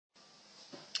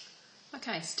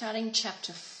Okay, starting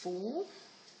chapter 4.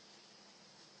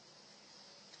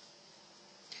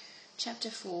 Chapter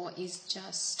 4 is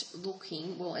just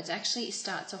looking, well, it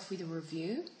starts off with a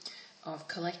review of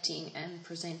collecting and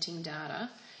presenting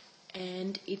data,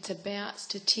 and it's about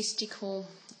statistical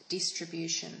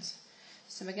distributions.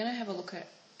 So we're going to have a look at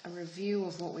a review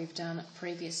of what we've done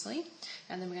previously,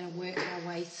 and then we're going to work our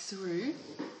way through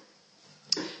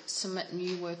some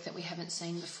new work that we haven't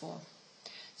seen before.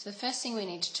 So the first thing we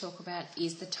need to talk about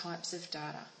is the types of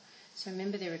data. So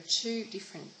remember, there are two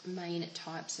different main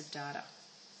types of data.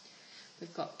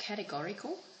 We've got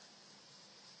categorical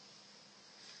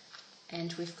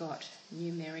and we've got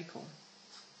numerical.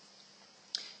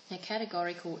 Now,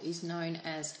 categorical is known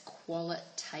as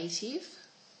qualitative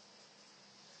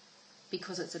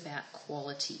because it's about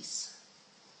qualities.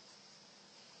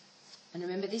 And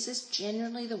remember, this is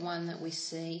generally the one that we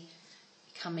see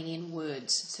coming in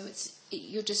words. So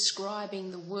you're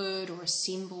describing the word or a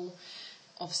symbol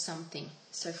of something.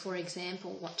 So for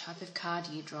example, what type of car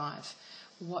do you drive?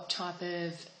 What type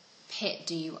of pet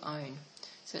do you own?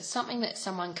 So it's something that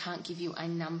someone can't give you a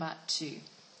number to.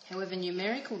 However,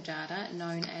 numerical data,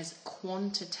 known as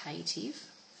quantitative,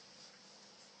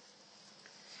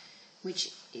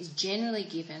 which is generally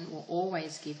given or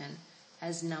always given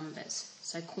as numbers.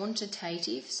 So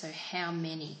quantitative, so how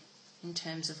many in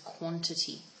terms of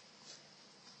quantity.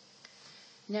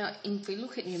 Now, if we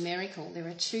look at numerical, there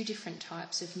are two different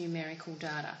types of numerical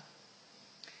data.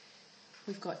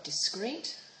 We've got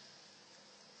discrete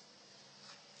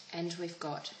and we've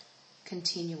got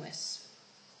continuous.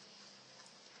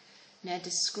 Now,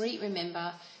 discrete,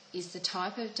 remember, is the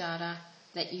type of data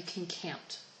that you can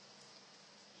count.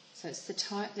 So it's the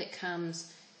type that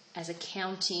comes as a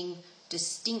counting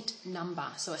distinct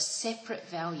number, so a separate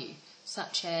value,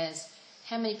 such as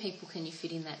how many people can you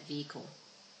fit in that vehicle?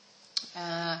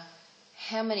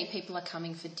 How many people are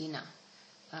coming for dinner?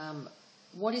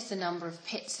 What is the number of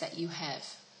pets that you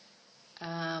have?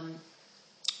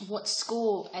 What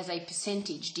score as a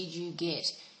percentage did you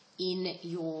get in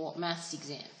your maths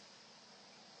exam?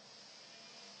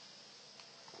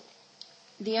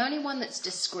 The only one that's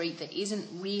discrete that isn't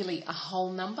really a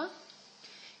whole number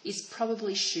is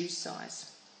probably shoe size.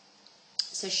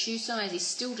 So shoe size is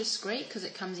still discrete because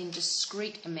it comes in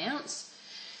discrete amounts,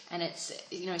 and it's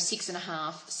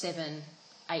 6.5, 7,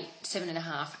 8,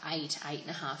 7.5, 8,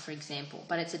 8.5, for example.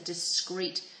 But it's a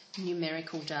discrete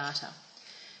numerical data.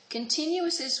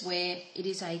 Continuous is where it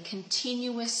is a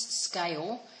continuous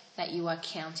scale that you are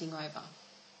counting over.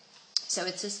 So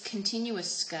it's a continuous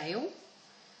scale,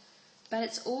 but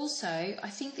it's also, I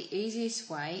think the easiest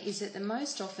way is that the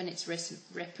most often it's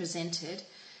represented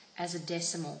as a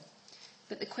decimal.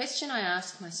 But the question I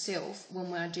ask myself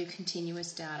when I do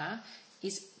continuous data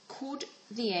is, could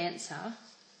the answer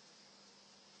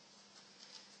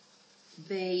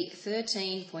be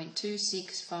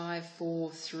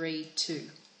 13.265432?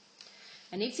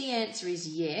 And if the answer is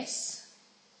yes,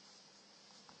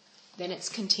 then it's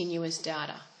continuous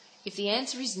data. If the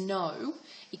answer is no,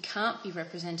 it can't be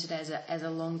represented as a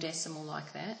long decimal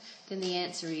like that, then the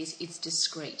answer is it's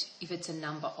discrete, if it's a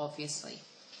number, obviously.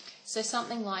 So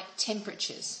something like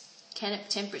temperatures. Can a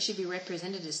temperature be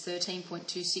represented as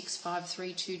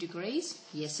 13.26532 degrees?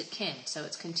 Yes, it can. So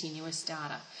it's continuous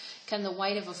data. Can the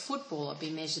weight of a footballer be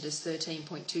measured as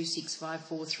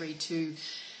 13.265432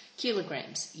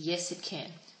 kilograms? Yes, it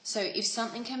can. So if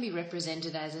something can be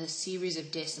represented as a series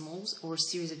of decimals or a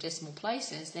series of decimal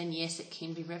places, then yes, it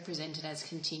can be represented as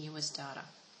continuous data.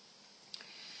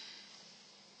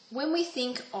 When we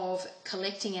think of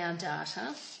collecting our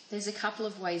data, there's a couple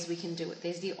of ways we can do it.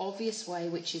 There's the obvious way,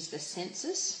 which is the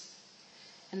census.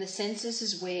 And the census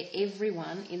is where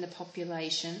everyone in the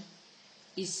population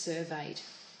is surveyed.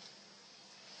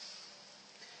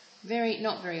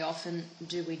 Not very often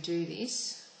do we do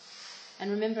this. And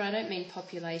remember, I don't mean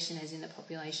population as in the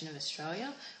population of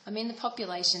Australia. I mean the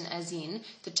population as in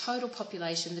the total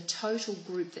population, the total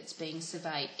group that's being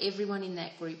surveyed. Everyone in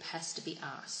that group has to be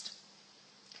asked.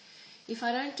 If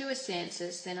I don't do a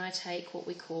census, then I take what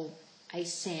we call a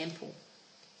sample.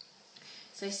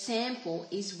 So sample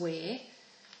is where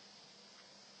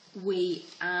we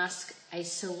ask a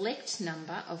select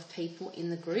number of people in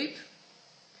the group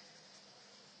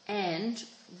and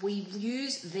we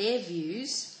use their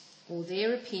views or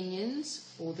their opinions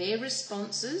or their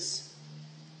responses.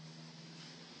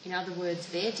 In other words,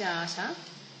 their data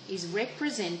is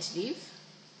representative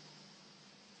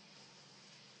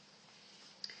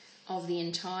of the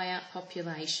entire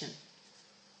population.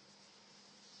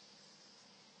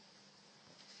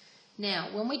 Now,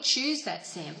 when we choose that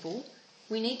sample,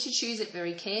 we need to choose it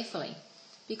very carefully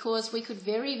because we could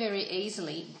very, very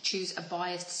easily choose a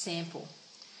biased sample.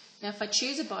 Now, if I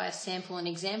choose a biased sample, an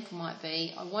example might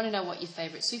be, I want to know what your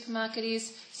favourite supermarket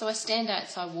is, so I stand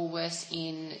outside Woolworths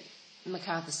in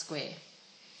MacArthur Square.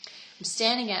 I'm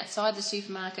standing outside the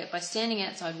supermarket. By standing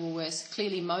outside Woolworths,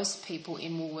 clearly most people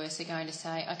in Woolworths are going to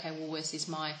say, okay, Woolworths is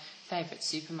my favourite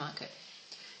supermarket.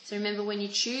 So remember, when you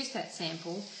choose that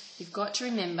sample, you've got to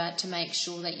remember to make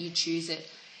sure that you choose it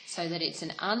so that it's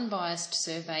an unbiased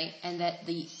survey and that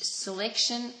the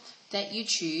selection that you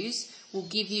choose will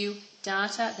give you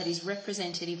data that is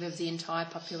representative of the entire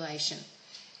population.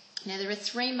 Now, there are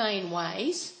three main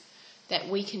ways that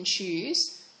we can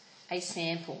choose a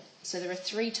sample. So there are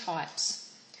three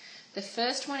types. The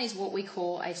first one is what we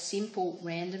call a simple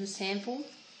random sample.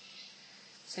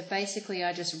 So basically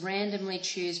I just randomly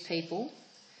choose people.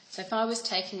 So if I was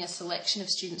taking a selection of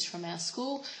students from our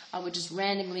school, I would just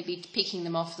randomly be picking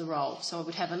them off the roll. So I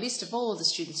would have a list of all of the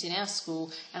students in our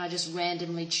school and I just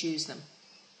randomly choose them.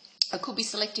 I could be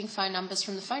selecting phone numbers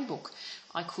from the phone book.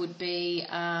 I could be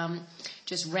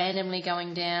just randomly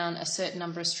going down a certain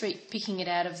number of streets, picking it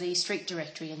out of the street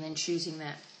directory and then choosing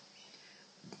that.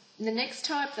 The next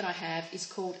type that I have is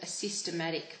called a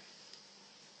systematic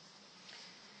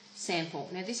sample.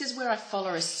 Now, this is where I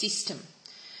follow a system.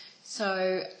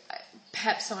 So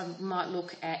perhaps I might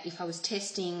look at if I was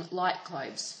testing light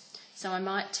globes. So I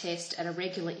might test at a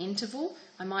regular interval.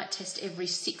 I might test every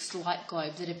 6th light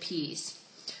globe that appears.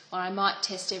 Or I might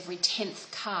test every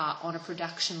 10th car on a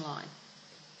production line.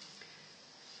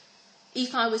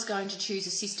 If I was going to choose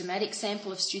a systematic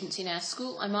sample of students in our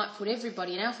school, I might put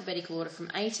everybody in alphabetical order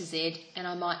from A to Z, and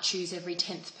I might choose every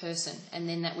 10th person, and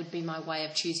then that would be my way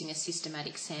of choosing a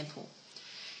systematic sample.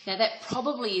 Now, that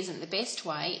probably isn't the best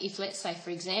way if, let's say,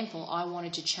 for example, I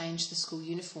wanted to change the school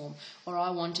uniform or I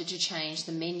wanted to change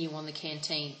the menu on the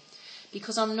canteen,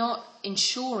 because I'm not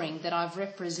ensuring that I've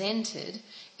represented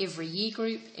every year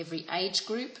group, every age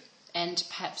group, and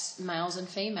perhaps males and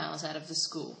females out of the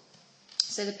school.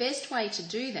 So the best way to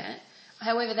do that,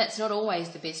 however, that's not always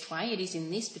the best way, it is in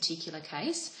this particular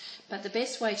case, but the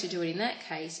best way to do it in that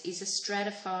case is a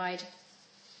stratified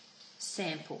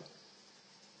sample.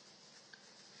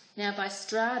 Now, by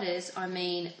stratas, I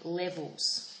mean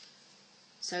levels.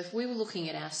 So if we were looking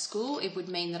at our school, it would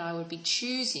mean that I would be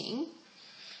choosing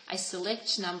a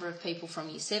select number of people from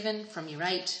Year 7, from Year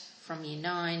 8, from Year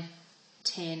 9,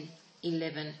 10,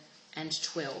 11 and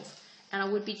 12. And I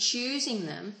would be choosing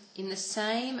them in the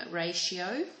same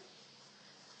ratio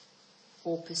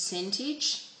or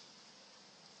percentage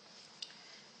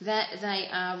that they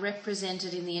are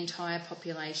represented in the entire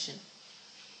population.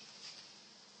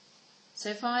 So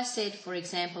if I said, for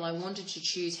example, I wanted to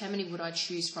choose, how many would I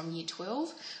choose from Year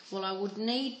 12? Well, I would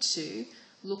need to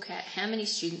look at how many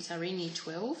students are in Year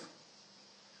 12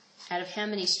 out of how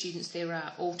many students there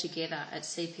are altogether at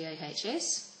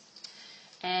CPAHS.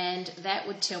 And that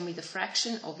would tell me the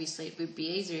fraction. Obviously, it would be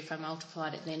easier if I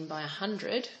multiplied it then by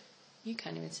 100. You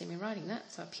can't even see me writing that,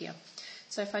 it's up here.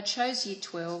 So if I chose Year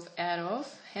 12 out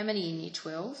of how many in Year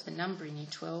 12, the number in Year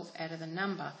 12, out of the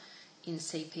number in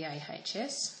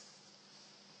CPAHS,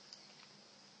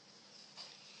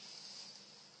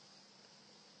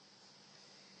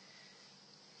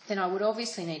 then I would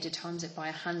obviously need to times it by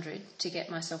 100 to get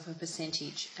myself a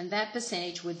percentage. And that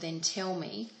percentage would then tell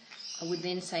me, I would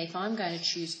then say if I'm going to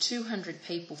choose 200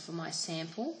 people for my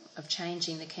sample of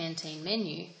changing the canteen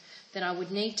menu, then I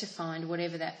would need to find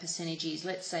whatever that percentage is.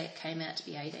 Let's say it came out to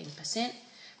be 18%.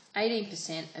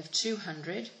 18% of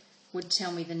 200 would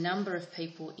tell me the number of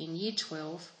people in Year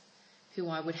 12 who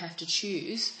I would have to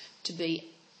choose to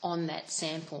be on that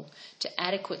sample to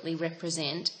adequately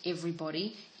represent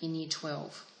everybody in Year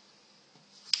 12.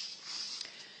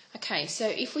 Okay, so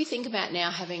if we think about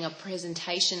now having a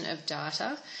presentation of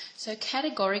data, so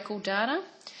categorical data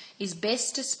is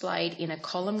best displayed in a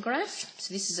column graph.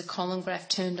 So this is a column graph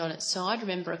turned on its side.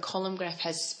 Remember, a column graph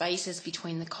has spaces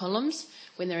between the columns.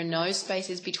 When there are no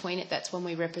spaces between it, that's when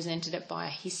we represented it by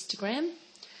a histogram.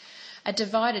 A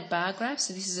divided bar graph,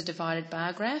 so this is a divided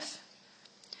bar graph,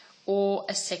 or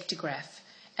a sector graph.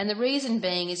 And the reason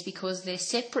being is because they're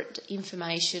separate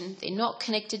information, they're not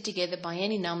connected together by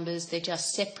any numbers, they're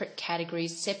just separate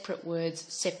categories, separate words,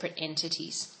 separate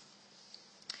entities.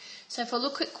 So if I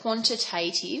look at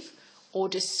quantitative or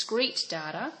discrete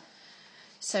data,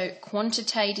 so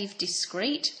quantitative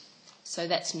discrete, so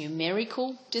that's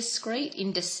numerical discrete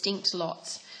in distinct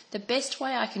lots. The best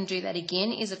way I can do that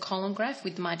again is a column graph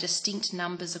with my distinct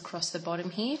numbers across the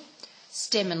bottom here.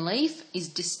 Stem and leaf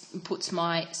puts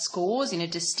my scores in a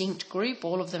distinct group,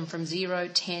 all of them from 0,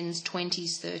 10s,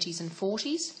 20s, 30s and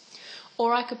 40s.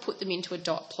 Or I could put them into a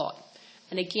dot plot.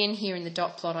 And again, here in the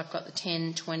dot plot, I've got the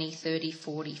 10, 20, 30,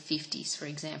 40, 50s, for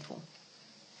example.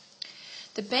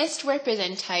 The best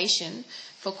representation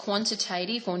for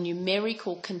quantitative or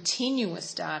numerical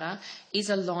continuous data is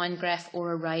a line graph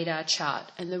or a radar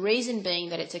chart. And the reason being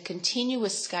that it's a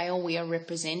continuous scale we are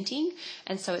representing,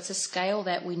 and so it's a scale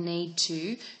that we need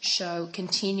to show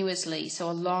continuously.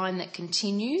 So a line that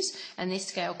continues, and this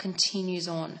scale continues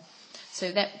on.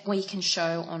 So that we can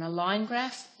show on a line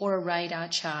graph or a radar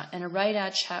chart. And a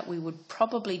radar chart we would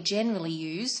probably generally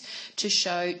use to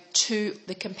show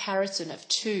the comparison of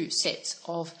two sets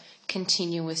of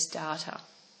continuous data.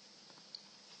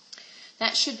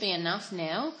 That should be enough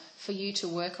now for you to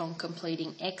work on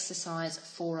completing exercise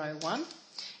 401.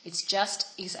 It's just,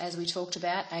 as we talked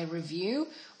about, a review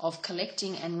of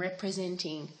collecting and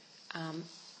representing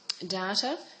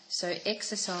data. So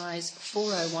exercise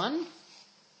 401.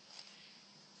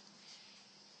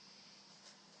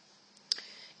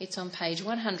 It's on page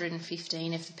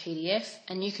 115 of the PDF,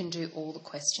 and you can do all the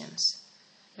questions.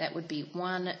 That would be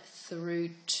 1 through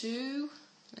to,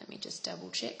 let me just double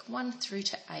check, 1 through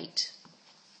to 8.